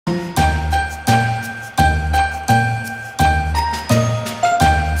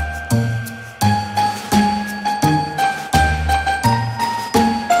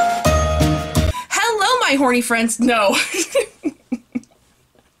horny friends. No.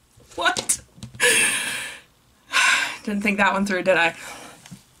 What? Didn't think that one through, did I?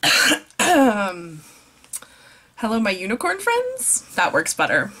 Hello, my unicorn friends? That works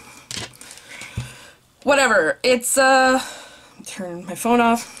better. Whatever. It's, turn my phone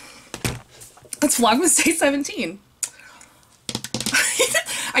off. It's Vlogmas Day 17.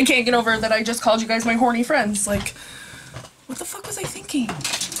 I can't get over that I just called you guys my horny friends. Like, what the fuck was I thinking?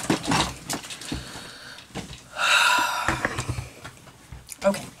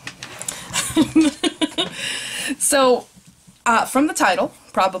 Okay. So, from the title,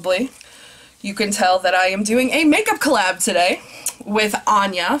 probably, you can tell that I am doing a makeup collab today with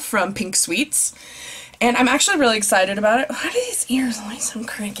Anya from Pink Sweets. And I'm actually really excited about it. Why do these ears always sound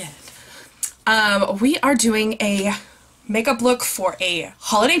crooked? We are doing a makeup look for a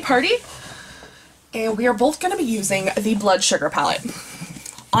holiday party. And we are both going to be using the Blood Sugar palette.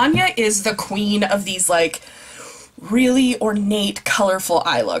 Anya is the queen of these, like, really ornate, colorful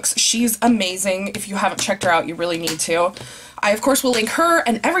eye looks. She's amazing. If you haven't checked her out, you really need to. I, of course, will link her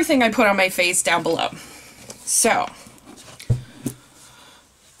and everything I put on my face down below. So,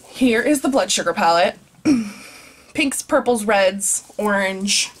 here is the Blood Sugar palette. Pinks, purples, reds,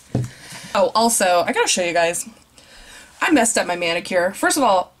 orange. Oh, also, I gotta show you guys. I messed up my manicure. First of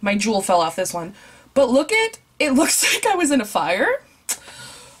all, my jewel fell off this one. But look at, it looks like I was in a fire.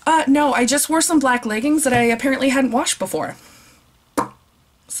 No, I just wore some black leggings that I apparently hadn't washed before.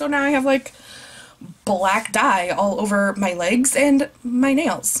 So now I have, like, black dye all over my legs and my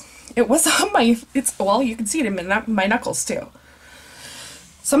nails. It was on my, well, you can see it in my knuckles, too.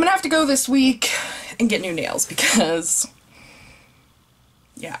 So I'm gonna have to go this week and get new nails because,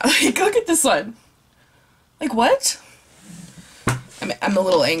 yeah, like, look at this one. Like, what? I'm a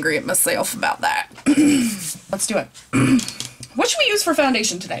little angry at myself about that. Let's do it. What should we use for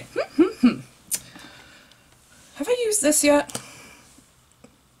foundation today? Have I used this yet?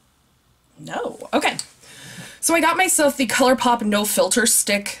 No. Okay. So I got myself the ColourPop No Filter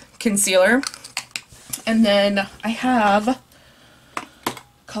Stick Concealer. And then I have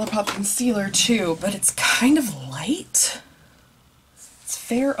ColourPop Concealer too, but it's kind of light. It's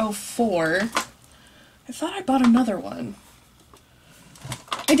Fair 04. I thought I bought another one.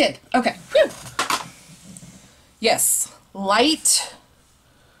 I did. Okay. Whew. Yes. Light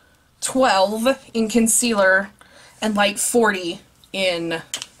 12 in concealer and light 40 in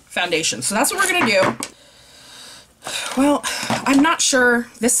foundation. So that's what we're going to do. Well, I'm not sure.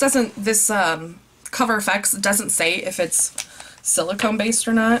 This Cover FX doesn't say if it's silicone based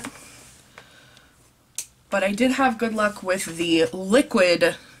or not. But I did have good luck with the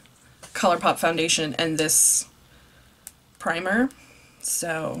liquid ColourPop foundation and this primer.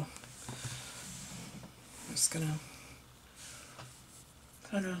 So I'm just gonna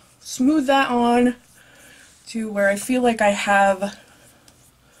kind of smooth that on to where I feel like I have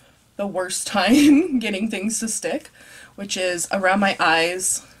the worst time getting things to stick, which is around my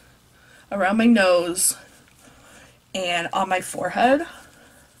eyes, around my nose, and on my forehead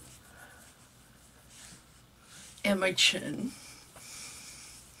and my chin.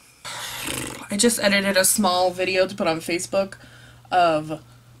 I just edited a small video to put on Facebook of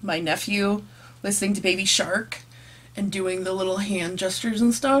my nephew listening to Baby Shark and doing the little hand gestures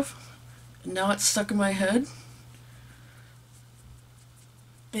and stuff. And now it's stuck in my head.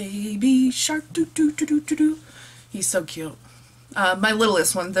 Baby Shark, doo doo doo doo doo doo. He's so cute. My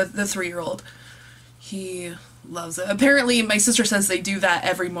littlest one, the 3-year-old, he loves it. Apparently, my sister says they do that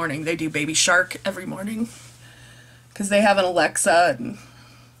every morning. They do Baby Shark every morning. Because they have an Alexa, and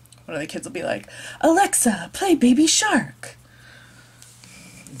one of the kids will be like, Alexa, play Baby Shark.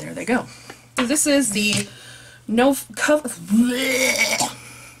 There they go. So this is the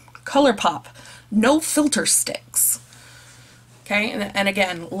ColourPop No Filter Sticks. Okay, and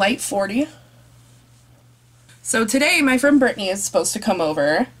again, light 40. So today my friend Brittany is supposed to come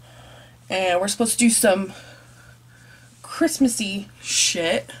over and we're supposed to do some Christmassy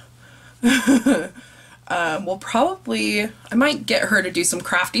shit. We'll probably, I might get her to do some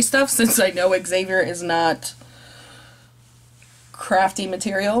crafty stuff since I know Xavier is not crafty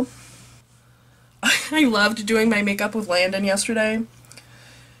material. I loved doing my makeup with Landon yesterday.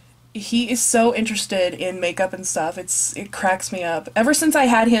 He is so interested in makeup and stuff. It cracks me up. Ever since I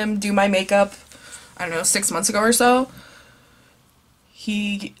had him do my makeup, I don't know, 6 months ago or so,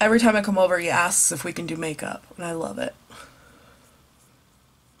 every time I come over, he asks if we can do makeup, and I love it.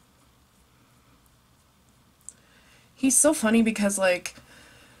 He's so funny because, like,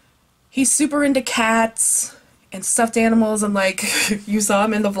 he's super into cats and stuffed animals, and, like, you saw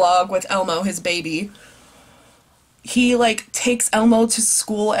him in the vlog with Elmo, his baby. He, like, takes Elmo to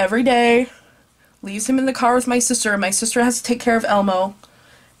school every day, leaves him in the car with my sister, and my sister has to take care of Elmo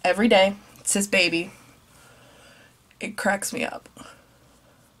every day. It's his baby. It cracks me up.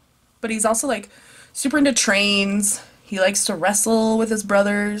 But he's also like super into trains. He likes to wrestle with his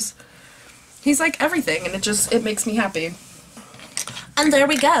brothers. He's like everything, and it makes me happy. And there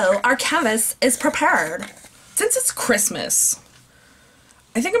we go. Our canvas is prepared. Since it's Christmas,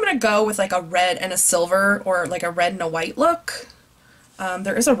 I think I'm gonna go with like a red and a silver, or like a red and a white look.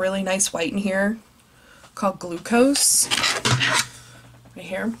 There is a really nice white in here called Glucose. Right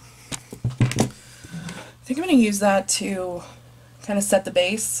here. I think I'm gonna use that to kind of set the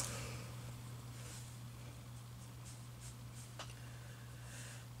base.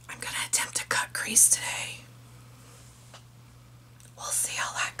 I'm gonna attempt to cut crease today. We'll see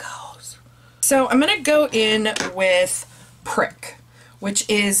how that goes. So I'm gonna go in with Prick, which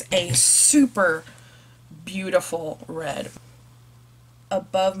is a super beautiful red.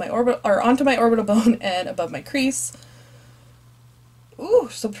 Above my orbital, or onto my orbital bone and above my crease. Ooh,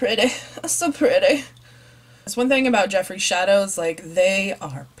 so pretty. So pretty. That's one thing about Jeffrey's shadows, like, they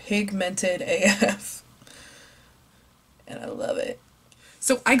are pigmented AF. And I love it.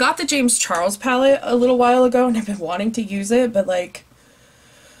 So I got the James Charles palette a little while ago, and I've been wanting to use it, but like,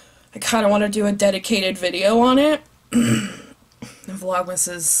 I kind of want to do a dedicated video on it.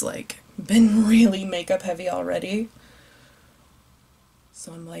 Vlogmas has like been really makeup heavy already.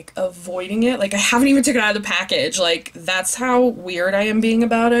 So I'm like avoiding it. Like, I haven't even taken it out of the package. Like, that's how weird I am being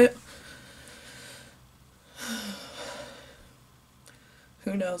about it.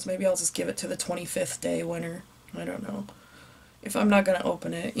 Who knows? Maybe I'll just give it to the 25th day winner. I don't know. If I'm not gonna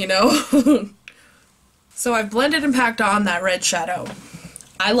open it, you know? So I've blended and packed on that red shadow.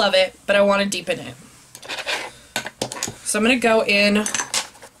 I love it, but I want to deepen it. So I'm gonna go in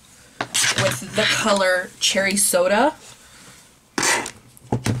with the color Cherry Soda.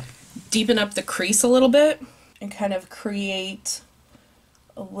 Deepen up the crease a little bit and kind of create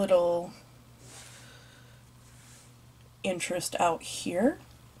a little interest out here.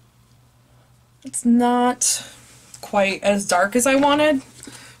 It's not quite as dark as I wanted,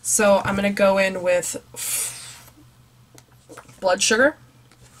 so I'm going to go in with Blood Sugar.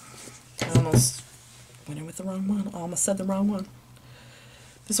 I almost went in with the wrong one. I almost said the wrong one.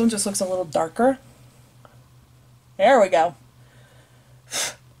 This one just looks a little darker. There we go.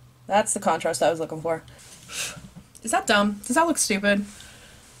 That's the contrast I was looking for. Is that dumb? Does that look stupid?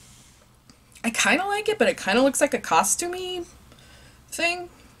 I kind of like it, but it kind of looks like a costumey thing.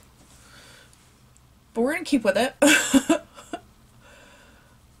 But we're going to keep with it.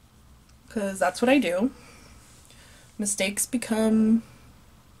 Because that's what I do. Mistakes become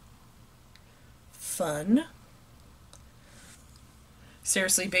fun.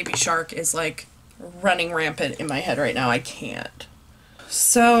 Seriously, Baby Shark is like running rampant in my head right now. I can't.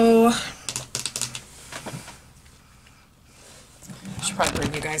 So, I should probably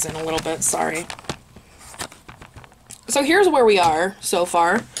bring you guys in a little bit, sorry. So here's where we are so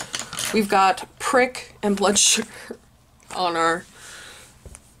far. We've got Prick and Blood Sugar on our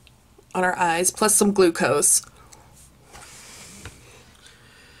eyes, plus some Glucose.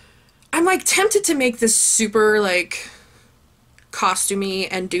 I'm like tempted to make this super like costumey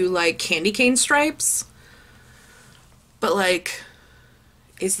and do like candy cane stripes, but like,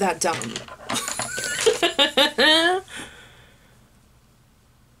 is that dumb?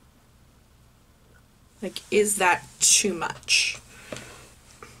 Like, is that too much?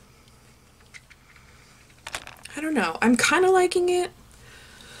 I don't know. I'm kind of liking it.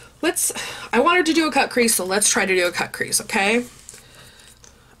 I wanted to do a cut crease, so let's try to do a cut crease, okay?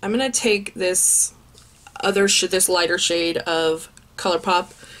 I'm gonna take this this lighter shade of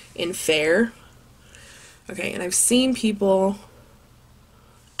ColourPop in Fair. Okay, and I've seen people...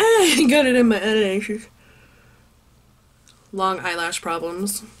 I got it in my eyelashes. Long eyelash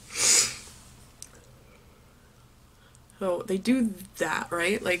problems. So they do that,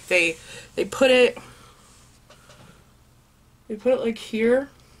 right? Like they put it like here,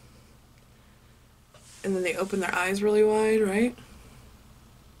 and then they open their eyes really wide, right?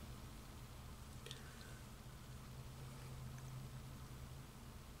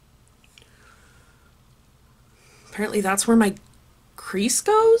 Apparently that's where my crease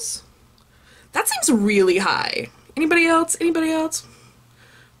goes? That seems really high. Anybody else? Anybody else?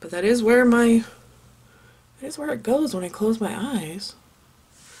 But that is where it goes when I close my eyes.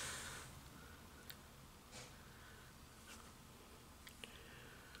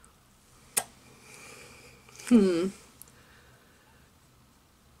 I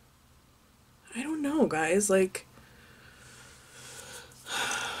don't know, guys. Like,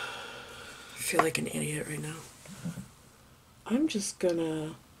 I feel like an idiot right now. I'm just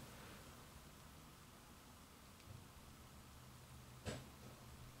gonna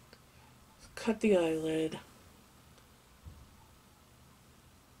cut the eyelid.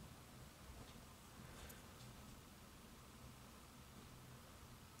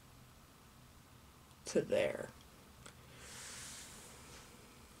 To there.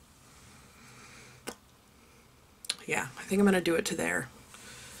 Yeah, I think I'm gonna do it to there.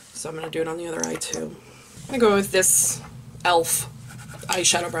 So I'm gonna do it on the other eye too. I'm gonna go with this e.l.f.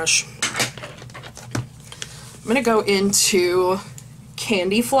 eyeshadow brush. I'm gonna go into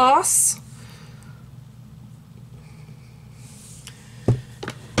Candy Floss.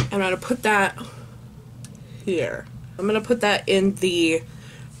 I'm gonna put that here. I'm gonna put that in the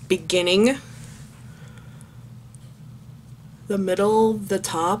beginning, the middle, the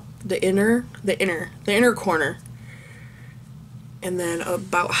top, the inner corner. And then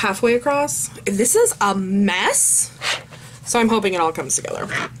about halfway across. This is a mess, so I'm hoping it all comes together.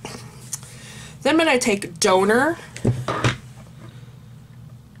 Then I'm going to take Donor,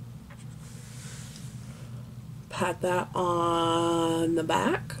 pat that on the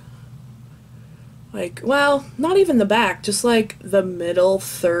back. Like, well, not even the back, just like the middle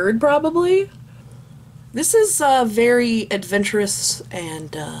third probably. This is very adventurous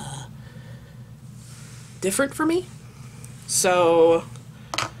and different for me. So,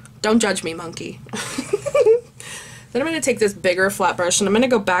 don't judge me, monkey. Then I'm going to take this bigger flat brush and I'm going to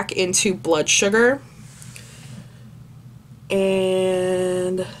go back into Blood Sugar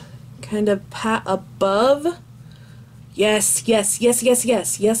and kind of pat above. Yes, yes, yes, yes,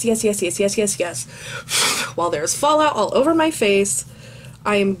 yes, yes, yes, yes, yes, yes, yes, yes. While there's fallout all over my face,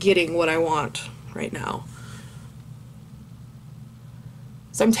 I am getting what I want right now.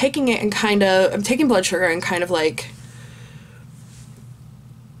 So I'm taking it and I'm taking Blood Sugar and kind of like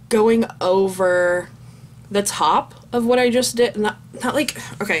going over the top of what I just did, not like,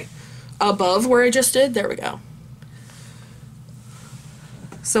 okay, above where I just did, there we go.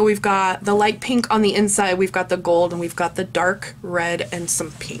 So we've got the light pink on the inside, we've got the gold, and we've got the dark red and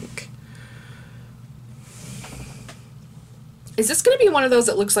some pink. Is this gonna be one of those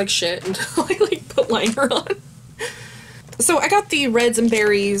that looks like shit until I like put liner on? So I got the Reds and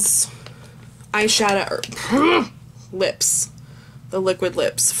Berries eyeshadow, lips. The liquid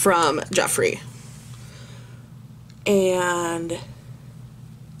lips from Jeffree, and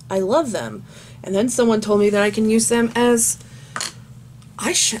I love them. And then someone told me that I can use them as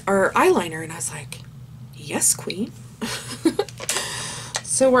eyeliner, and I was like, yes, queen.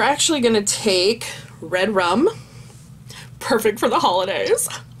 So we're actually gonna take Red Rum, perfect for the holidays.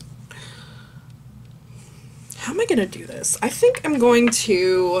 How am I gonna do this? I think I'm going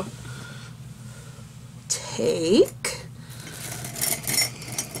to take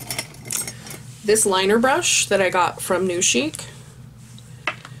this liner brush that I got from New Chic,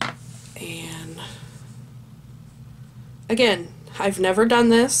 and again, I've never done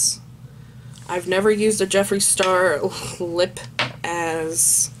this. I've never used a Jeffree Star lip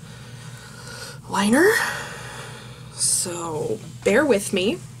as liner, so bear with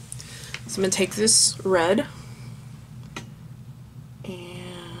me. So I'm going to take this red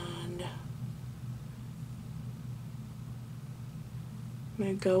and I'm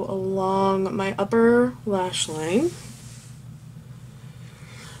going to go along my upper lash line.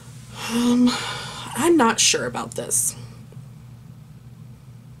 I'm not sure about this.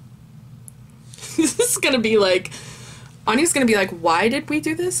 This is going to be like, Anya's going to be like, why did we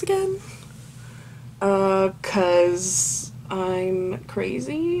do this again? 'Cause I'm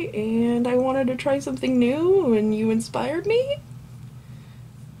crazy and I wanted to try something new and you inspired me.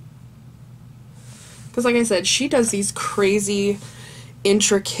 Because like I said, she does these crazy,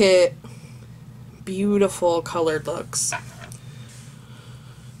 intricate, beautiful colored looks.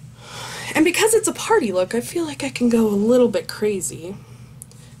 And because it's a party look, I feel like I can go a little bit crazy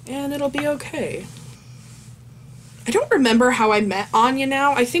and it'll be okay. I don't remember how I met Anya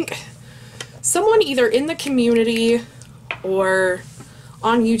now. I think someone either in the community or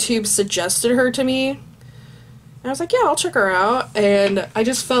on YouTube suggested her to me. And I was like, yeah, I'll check her out. And I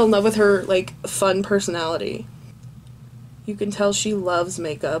just fell in love with her, like, fun personality. You can tell she loves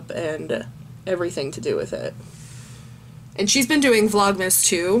makeup and everything to do with it. And she's been doing Vlogmas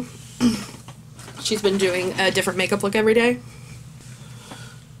too. She's been doing a different makeup look every day.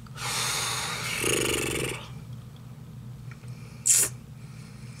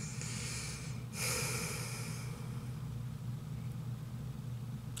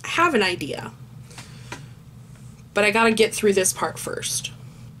 I have an idea, but I gotta get through this part first.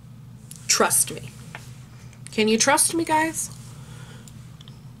 Trust me. Can you trust me, guys?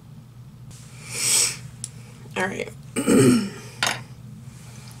 Alright.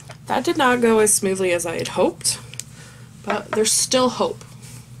 That did not go as smoothly as I had hoped, but there's still hope.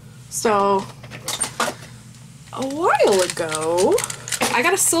 So, a while ago, I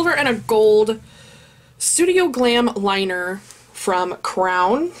got a silver and a gold Studio Glam liner from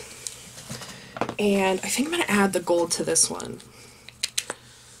Crown. And I think I'm going to add the gold to this one.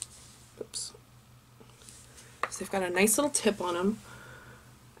 Oops. So they've got a nice little tip on them.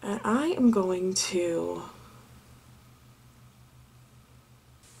 And I am going to...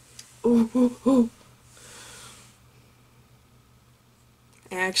 Ooh, ooh, ooh.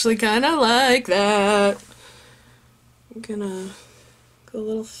 I actually kind of like that. I'm gonna go a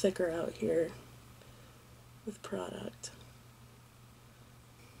little thicker out here with product.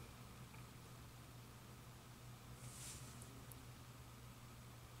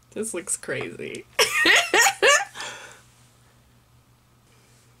 This looks crazy.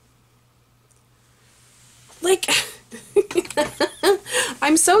 Like,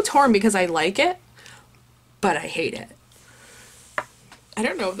 I'm so torn because I like it, but I hate it. I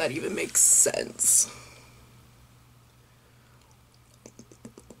don't know if that even makes sense.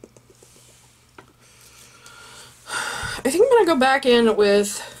 I think I'm gonna go back in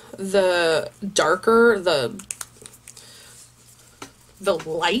with the darker, the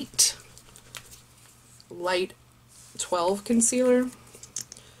light 12 concealer,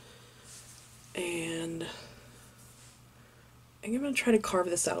 and I think I'm gonna try to carve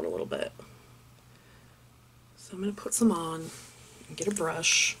this out a little bit. So I'm gonna put some on and get a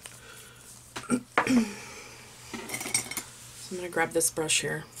brush. So I'm gonna grab this brush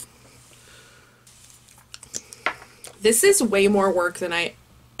here. This is way more work than I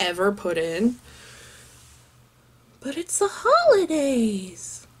ever put in, but it's the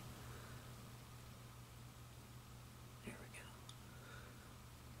holidays. There we go.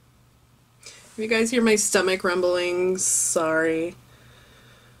 If you guys hear my stomach rumblings, sorry.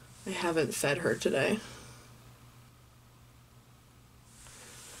 I haven't fed her today.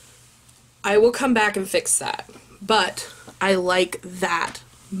 I will come back and fix that, but I like that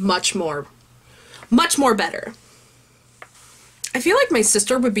much more better. I feel like my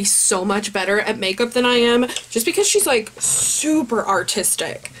sister would be so much better at makeup than I am, just because she's like super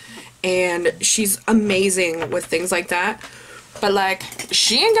artistic and she's amazing with things like that. But like,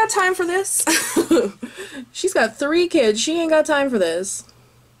 she ain't got time for this. She's got 3 kids. She ain't got time for this.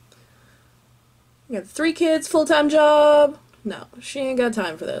 You got 3 kids, full-time job. No, she ain't got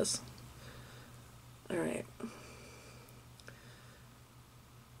time for this. All right.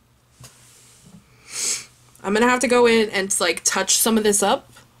 I'm gonna have to go in and like touch some of this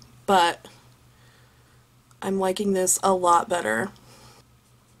up, but I'm liking this a lot better.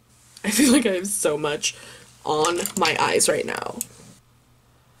 I feel like I have so much on my eyes right now.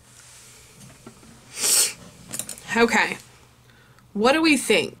 Okay, what do we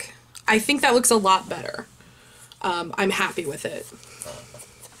think? I think that looks a lot better. I'm happy with it.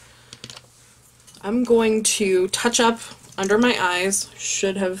 I'm going to touch up under my eyes.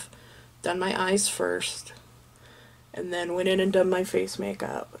 Should have done my eyes first. And then went in and done my face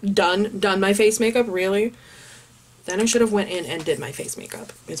makeup. Done my face makeup, really? Then I should have went in and did my face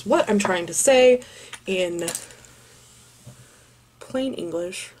makeup, is what I'm trying to say in plain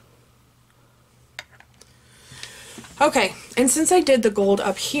English. Okay, and since I did the gold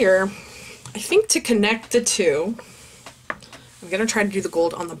up here, I think to connect the two, I'm gonna try to do the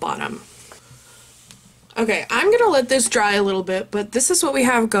gold on the bottom. Okay, I'm gonna let this dry a little bit, but this is what we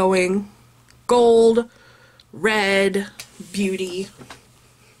have going. Gold, red, beauty.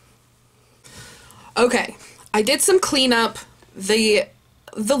 Okay, I did some cleanup. The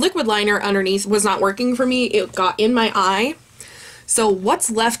liquid liner underneath was not working for me. It got in my eye. So what's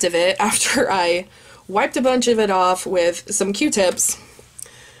left of it after I wiped a bunch of it off with some Q-tips,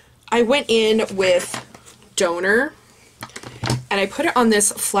 I went in with Donor and I put it on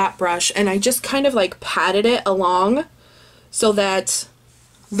this flat brush and I just kind of like patted it along so that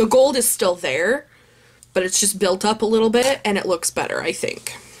the gold is still there, but it's just built up a little bit and it looks better, I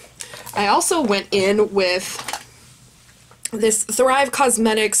think. I also went in with this Thrive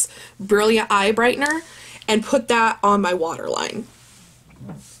Cosmetics Brilliant Eye Brightener and put that on my waterline.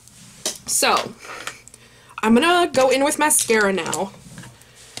 So, I'm gonna go in with mascara now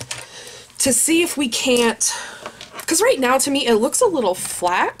to see if we can't, because right now to me it looks a little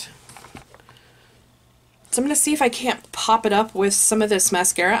flat. So I'm gonna see if I can't pop it up with some of this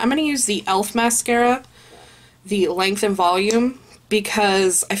mascara. I'm gonna use the e.l.f. mascara, the Length and Volume,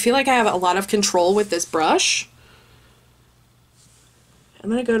 because I feel like I have a lot of control with this brush. I'm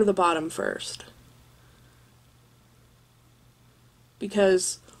gonna go to the bottom first,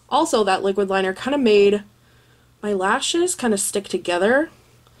 because also that liquid liner kind of made my lashes kind of stick together.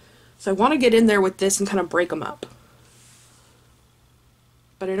 So I want to get in there with this and kind of break them up.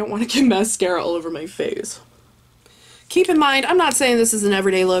 but I don't want to get mascara all over my face. Keep in mind, I'm not saying this is an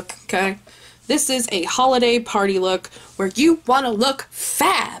everyday look, okay? This is a holiday party look where you want to look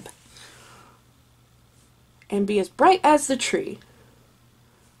fab and be as bright as the tree.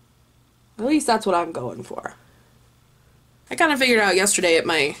 At least that's what I'm going for. I kind of figured out yesterday at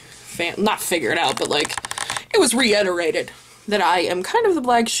my not figured out, but like, it was reiterated that I am kind of the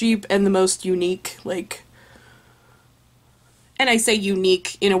black sheep and the most unique, like, and I say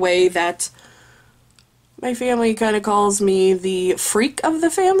unique in a way that my family kind of calls me the freak of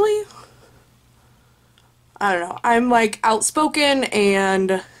the family. I don't know. I'm like outspoken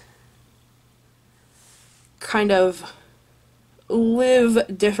and kind of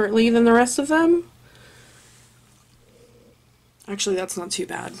live differently than the rest of them. Actually, that's not too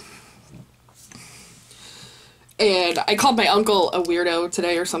bad. And I called my uncle a weirdo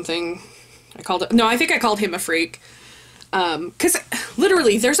today or something. I think I called him a freak. 'Cause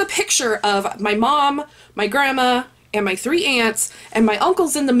literally there's a picture of my mom, my grandma, and my 3 aunts, and my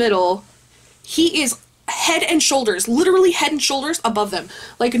uncle's in the middle. He is head and shoulders, literally head and shoulders above them.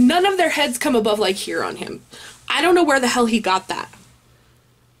 Like, none of their heads come above, like, here on him. I don't know where the hell he got that.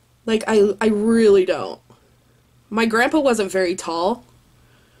 Like, I really don't. My grandpa wasn't very tall.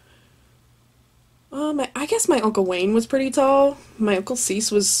 I guess my Uncle Wayne was pretty tall. My Uncle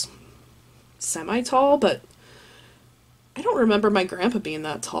Cease was semi-tall, but I don't remember my grandpa being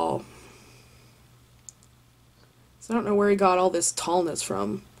that tall. So I don't know where he got all this tallness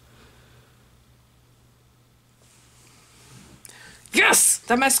from. Yes!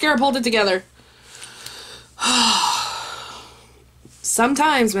 That mascara pulled it together.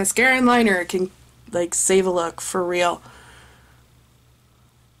 Sometimes mascara and liner can, like, save a look, for real.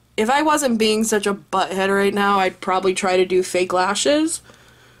 If I wasn't being such a butthead right now, I'd probably try to do fake lashes.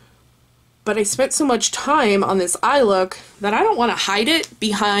 But I spent so much time on this eye look that I don't want to hide it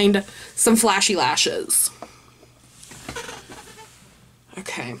behind some flashy lashes.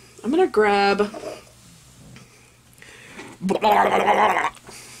 Okay, I'm gonna grab a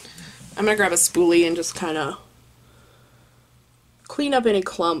spoolie and just kind of clean up any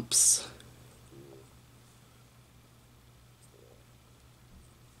clumps.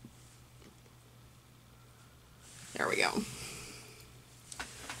 There we go.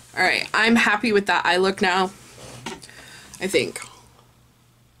 Alright, I'm happy with that eye look now, I think.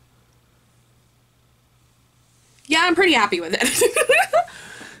 Yeah, I'm pretty happy with it.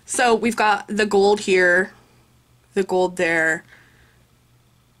 So we've got the gold here, the gold there,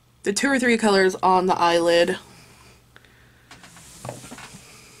 the 2 or 3 colors on the eyelid.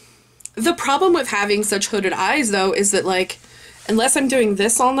 The problem with having such hooded eyes, though, is that, like, unless I'm doing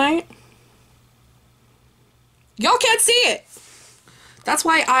this all night, y'all can't see it. That's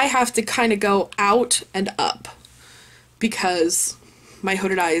why I have to kind of go out and up, because my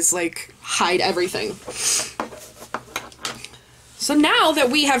hooded eyes, like, hide everything. So now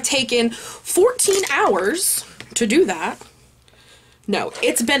that we have taken 14 hours to do that, no,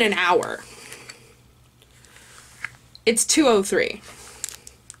 it's been an hour. It's 2:03.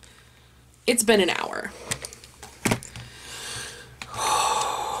 It's been an hour.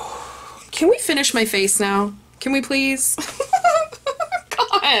 Can we finish my face now? Can we please?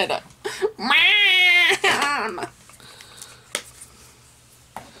 God. Mom.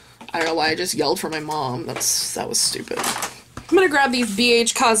 I don't know why I just yelled for my mom. That was stupid. I'm gonna grab these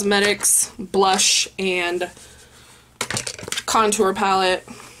BH Cosmetics blush and contour palette,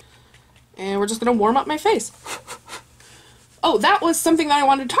 and we're just gonna warm up my face. Oh, that was something that I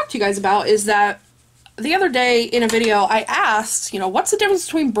wanted to talk to you guys about, is that the other day in a video I asked, you know, what's the difference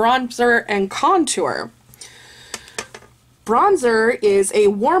between bronzer and contour? Bronzer is a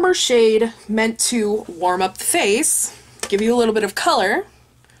warmer shade meant to warm up the face, give you a little bit of color,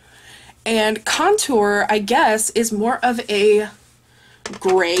 and contour, I guess, is more of a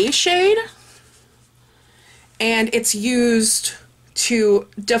gray shade, and it's used to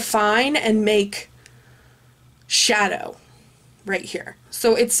define and make shadow right here.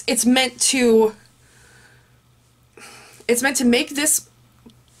 So it's meant to make this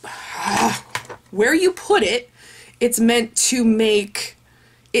where you put it, it's meant to make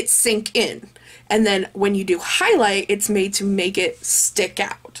it sink in, and then when you do highlight, it's made to make it stick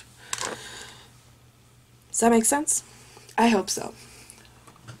out. Does that make sense? I hope so.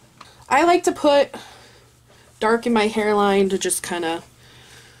 I like to put dark in my hairline to just kind of,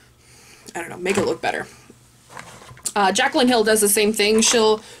 I don't know, make it look better. Jaclyn Hill does the same thing.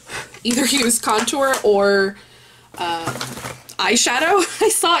 She'll either use contour or eyeshadow. I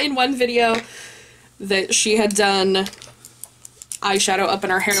saw in one video that she had done eyeshadow up in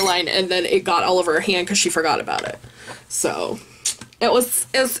her hairline and then it got all over her hand because she forgot about it. So,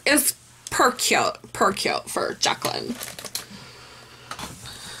 It's per cute for Jacqueline.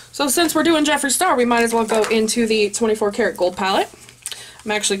 So since we're doing Jeffree Star, we might as well go into the 24 karat gold palette.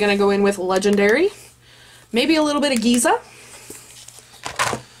 I'm actually going to go in with Legendary, maybe a little bit of Giza.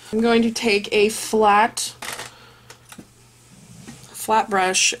 I'm going to take a flat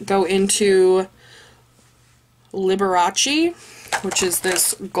brush, go into Liberace, which is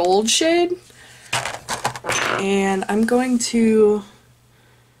this gold shade, and I'm going to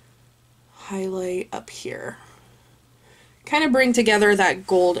highlight up here. Kind of bring together that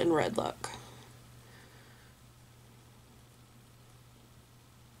gold and red look.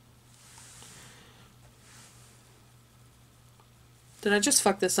 Did I just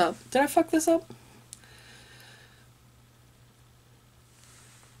fuck this up? Did I fuck this up?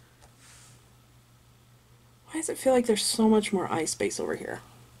 Why does it feel like there's so much more eye space over here?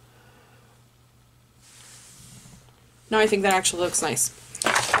 No, I think that actually looks nice.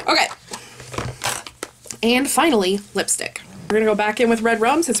 Okay. And finally, lipstick. We're gonna go back in with Red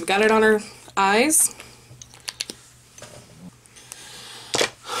Rum since we got it on our eyes.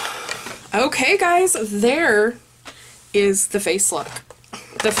 Okay, guys, there is the face look.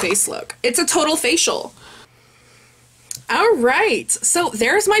 The face look. It's a total facial. Alright, so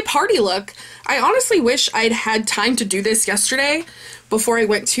there's my party look. I honestly wish I'd had time to do this yesterday before I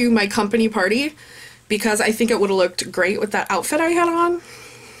went to my company party, because I think it would have looked great with that outfit I had on.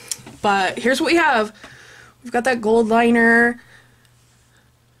 But here's what we have. We've got that gold liner.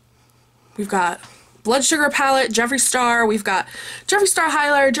 We've got Blood Sugar palette, Jeffree Star. We've got Jeffree Star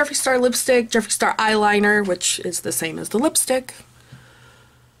highlighter, Jeffree Star lipstick, Jeffree Star eyeliner, which is the same as the lipstick.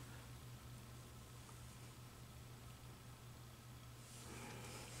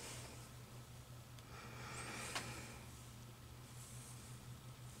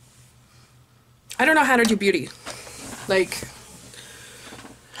 I don't know how to do beauty. Like,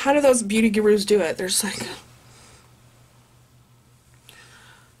 how do those beauty gurus do it? There's like,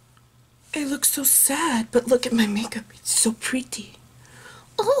 I look so sad, but look at my makeup. It's so pretty.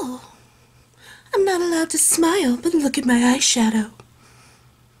 Oh, I'm not allowed to smile, but look at my eyeshadow.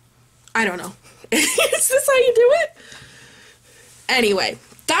 I don't know. Is this how you do it? Anyway,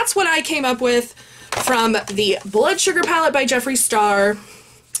 that's what I came up with from the Blood Sugar palette by Jeffree Star.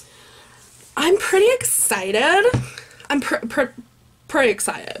 I'm pretty excited. I'm pretty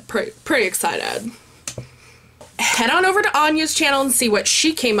excited. Pretty excited. Head on over to Anya's channel and see what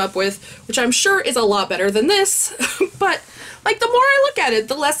she came up with, which I'm sure is a lot better than this. But, like, the more I look at it,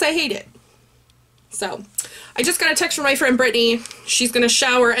 the less I hate it. So, I just got a text from my friend Brittany. She's gonna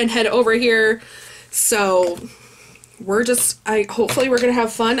shower and head over here. So, we're just, hopefully we're gonna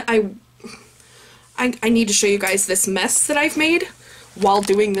have fun. I need to show you guys this mess that I've made while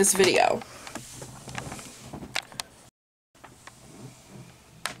doing this video.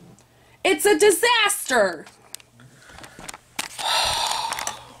 It's a disaster!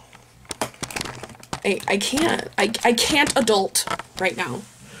 I can't adult right now.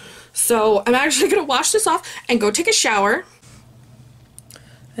 So I'm actually gonna wash this off and go take a shower.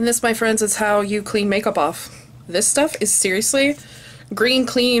 And this, my friends, is how you clean makeup off. This stuff is seriously Green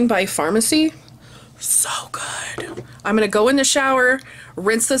Clean by Pharmacy. So good. I'm gonna go in the shower,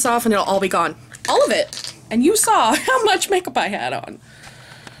 rinse this off, and it'll all be gone. All of it. And you saw how much makeup I had on.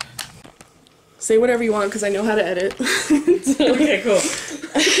 Say whatever you want, because I know how to edit. Okay, cool.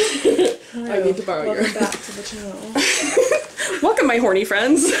 I need to borrow yours. Welcome back to the channel. Welcome, my horny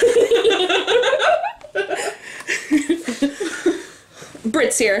friends.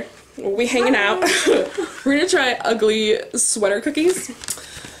 Brit's here. We hanging out. We're gonna try ugly sweater cookies.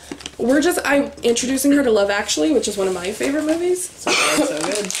 I'm introducing her to Love Actually, which is one of my favorite movies. So far, so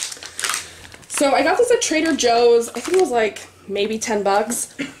good. So I got this at Trader Joe's. I think it was like maybe 10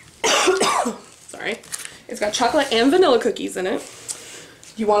 bucks. Sorry. It's got chocolate and vanilla cookies in it.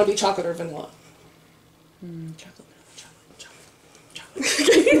 You want to be chocolate or vanilla? Chocolate.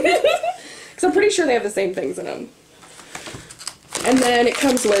 Because I'm pretty sure they have the same things in them. And then it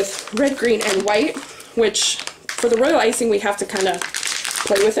comes with red, green, and white, which for the royal icing we have to kind of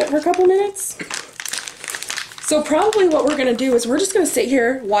play with it for a couple minutes. So probably what we're going to do is we're just going to sit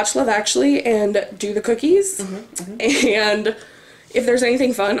here, watch Love Actually, and do the cookies. And if there's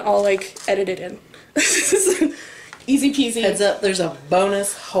anything fun, I'll like edit it in. Easy peasy. Heads up, there's a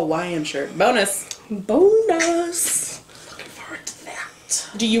bonus Hawaiian shirt. Bonus! Bonus! Looking forward to that.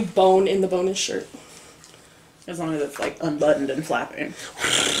 Do you bone in the bonus shirt? As long as it's like unbuttoned and flapping.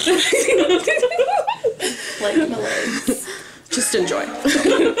 Like my legs. Just enjoy.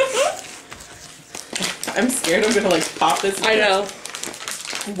 I'm scared I'm gonna like pop this. I know.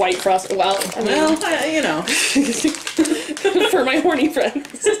 White frost. Well, I mean, you know. For my horny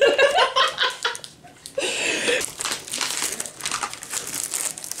friends.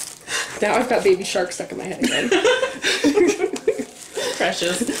 Now I've got Baby Shark stuck in my head again.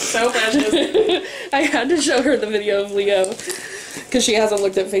 Precious. So precious. I had to show her the video of Leo because she hasn't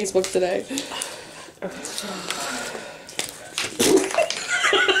looked at Facebook today.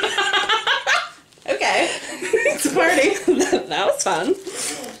 Okay. It's a party. That was fun.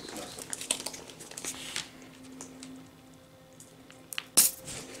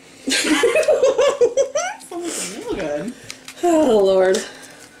 Sounds real good. Oh, Lord.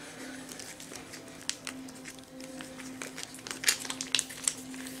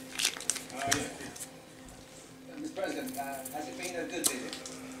 Mr. President, has it been a good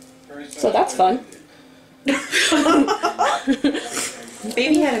visit? So that's fun.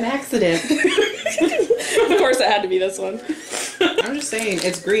 Baby had an accident. Of course it had to be this one. I'm just saying,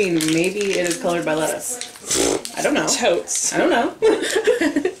 it's green. Maybe it is colored by lettuce. I don't know. Totes. I don't know.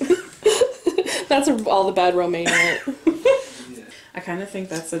 That's all the bad romaine in it. I kind of think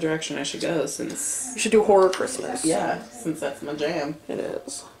that's the direction I should go since... You should do horror Christmas. Yeah, since that's my jam. It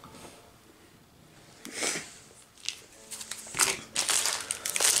is.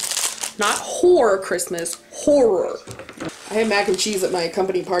 Not horror Christmas, horror. I had mac and cheese at my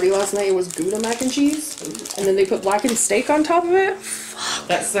company party last night. It was Gouda mac and cheese. And then they put blackened steak on top of it.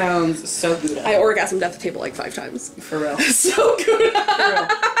 That sounds so good. I orgasmed at the table like 5 times. For real. So good. For real.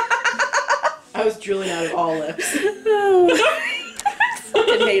 I was drooling out of all lips.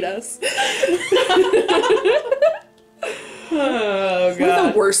 Fucking hate us. Oh, We're the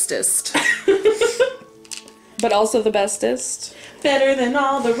God. worstest. But also the bestest. Better than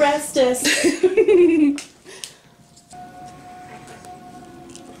all the restest.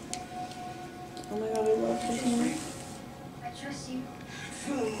 Oh my God, I love this one. I trust you.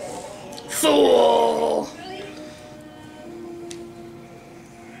 Fool!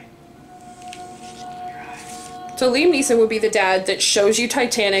 So Liam Neeson would be the dad that shows you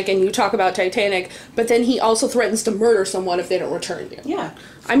Titanic and you talk about Titanic, but then he also threatens to murder someone if they don't return you. Yeah.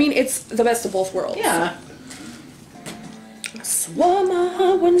 I mean, it's the best of both worlds. Yeah. I swore my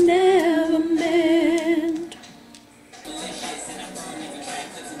heart would never mend.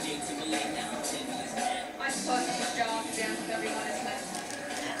 I'm supposed to jog dance with everyone is met.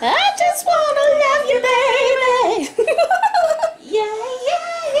 I just wanna love you, baby. Yeah.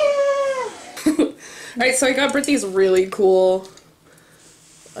 Alright, so I got Brittany's really cool,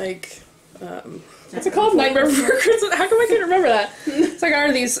 like, what's it called? Nightmare Before Christmas. How come I can't remember that? So I got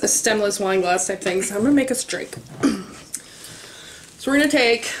her these stemless wine glass type things. I'm gonna make us drink. So we're gonna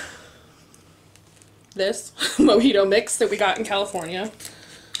take this mojito mix that we got in California.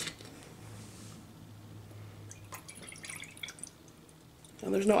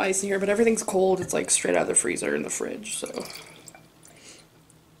 And there's no ice in here, but everything's cold. It's like straight out of the freezer in the fridge, so.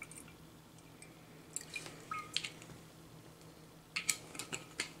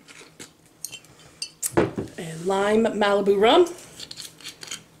 And lime Malibu rum.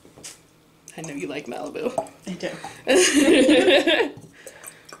 I know you like Malibu. I do.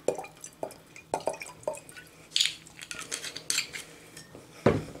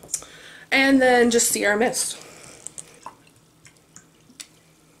 And then just Sierra Mist.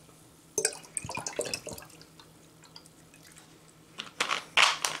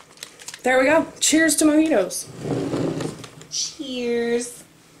 There we go. Cheers to mojitos. Cheers.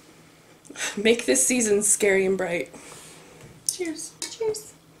 Make this season scary and bright. Cheers.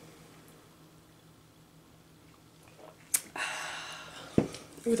 Cheers.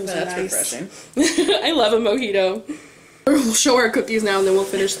 Ooh, those are That's nice. refreshing. I love a mojito. We'll show our cookies now and then we'll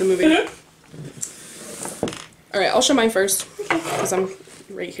finish the movie. Alright, I'll show mine first because I'm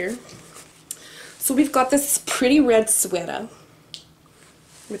right here. So we've got this pretty red sweater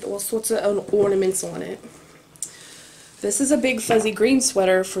with all sorts of ornaments on it. This is a big fuzzy green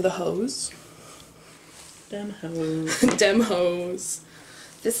sweater for the hose. Dem hose. Dem hose.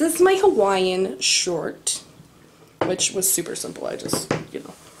 This is my Hawaiian short, which was super simple. I just, you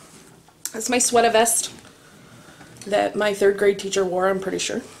know. That's my sweater vest that my 3rd grade teacher wore, I'm pretty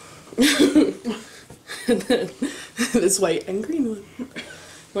sure. And then this white and green one. You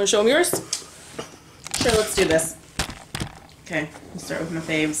want to show them yours? Sure, let's do this. Okay, we'll start with my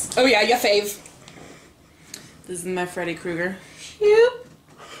faves. Oh yeah, your fave. This is my Freddy Krueger. Yep.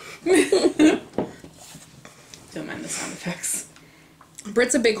 Don't mind the sound effects.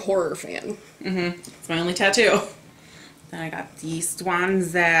 Britt's a big horror fan. It's my only tattoo. Then I got these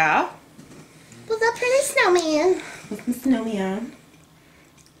ones there. With a pretty snowman. With the snowman.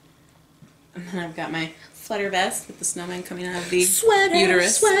 And then I've got my sweater vest with the snowman coming out of the Sweater,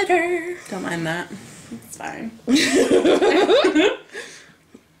 uterus. sweater. Don't mind that. It's fine.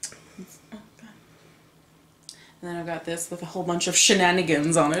 And then I've got this with a whole bunch of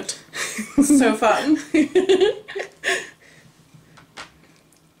shenanigans on it. So fun.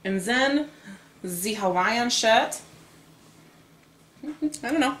 And then the Hawaiian shirt. I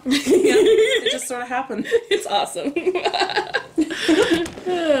don't know. It just sort of happened. It's awesome.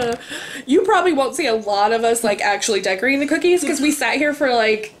 You probably won't see a lot of us like actually decorating the cookies because we sat here for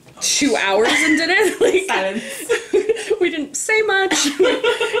like 2 hours and did it. Like, Silence. we didn't say much. We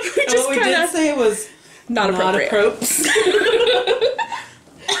just What we did say it was not appropriate. Not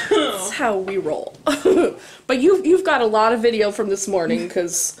That's how we roll. But you've got a lot of video from this morning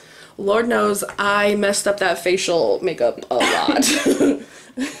because Lord knows I messed up that facial makeup a lot.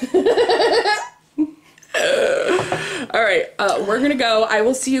 Alright, we're gonna go. I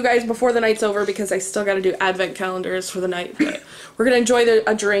will see you guys before the night's over because I still gotta do advent calendars for the night. But we're gonna enjoy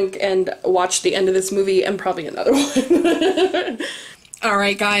a drink and watch the end of this movie and probably another one.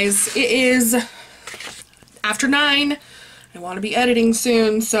 Alright guys, it is after 9. I want to be editing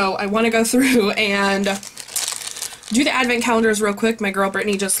soon, so I want to go through and do the advent calendars real quick. My girl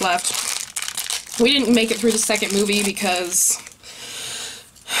Brittany just left. We didn't make it through the second movie because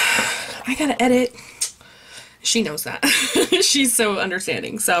I gotta edit. She knows that. She's so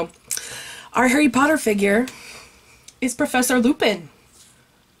understanding. So, our Harry Potter figure is Professor Lupin.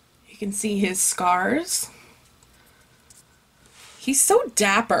 You can see his scars. He's so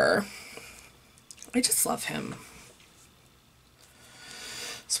dapper. I just love him.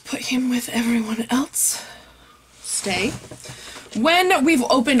 Let's put him with everyone else. Stay. When we've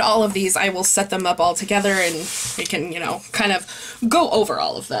opened all of these, I will set them up all together and we can, you know, kind of go over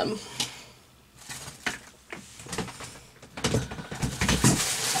all of them.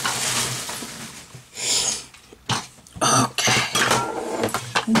 Okay.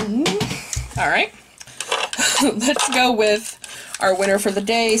 Alright. Let's go with our winner for the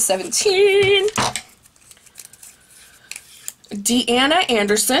day, 17. Deanna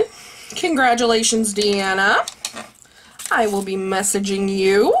Anderson. Congratulations, Deanna. I will be messaging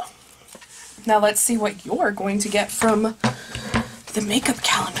you. Now let's see what you're going to get from the makeup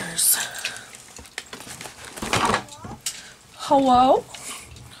calendars. Hello?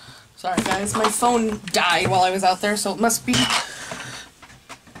 Sorry guys, my phone died while I was out there, so it must be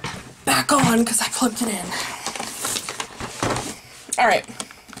back on because I plugged it in. Alright.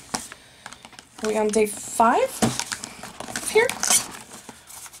 Are we on day 5 here?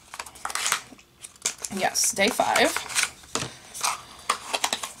 Yes, day 5.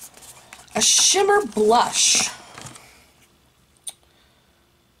 A shimmer blush.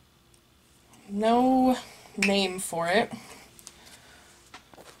 No name for it.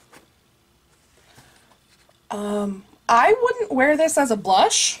 I wouldn't wear this as a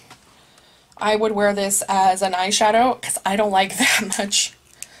blush. I would wear this as an eyeshadow because I don't like that much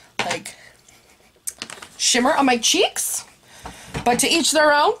like shimmer on my cheeks. But to each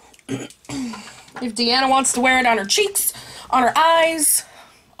their own. If Deanna wants to wear it on her cheeks, on her eyes,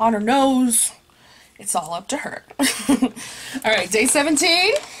 on her nose, it's all up to her. Alright, day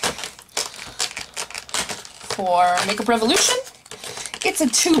 17 for Makeup Revolution. It's a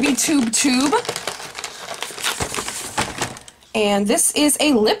Tubey tube. And this is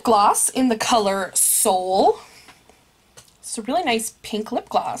a lip gloss in the color Soul. It's a really nice pink lip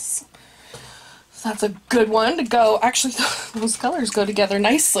gloss. So that's a good one to go. Actually, those colors go together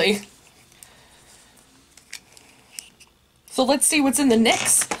nicely. So let's see what's in the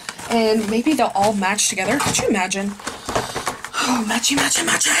NYX. And maybe they'll all match together. Could you imagine? Oh, matchy.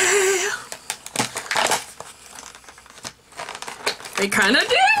 They kind of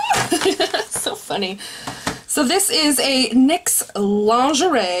do. So funny. So this is a NYX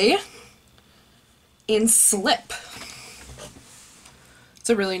lingerie in Slip. It's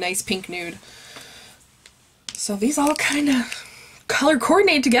a really nice pink nude. So these all kind of color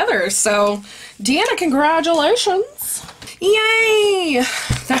coordinate together. So Deanna, congratulations. Yay!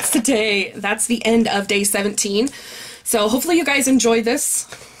 That's the day. That's the end of day 17. So hopefully you guys enjoyed this.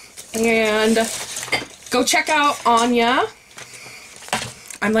 And go check out Anya.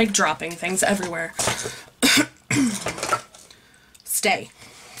 I'm like dropping things everywhere. Stay.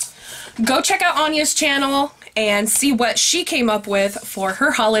 Go check out Anya's channel and see what she came up with for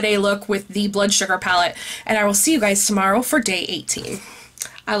her holiday look with the Blood Sugar palette. And I will see you guys tomorrow for day 18.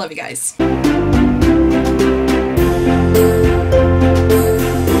 I love you guys.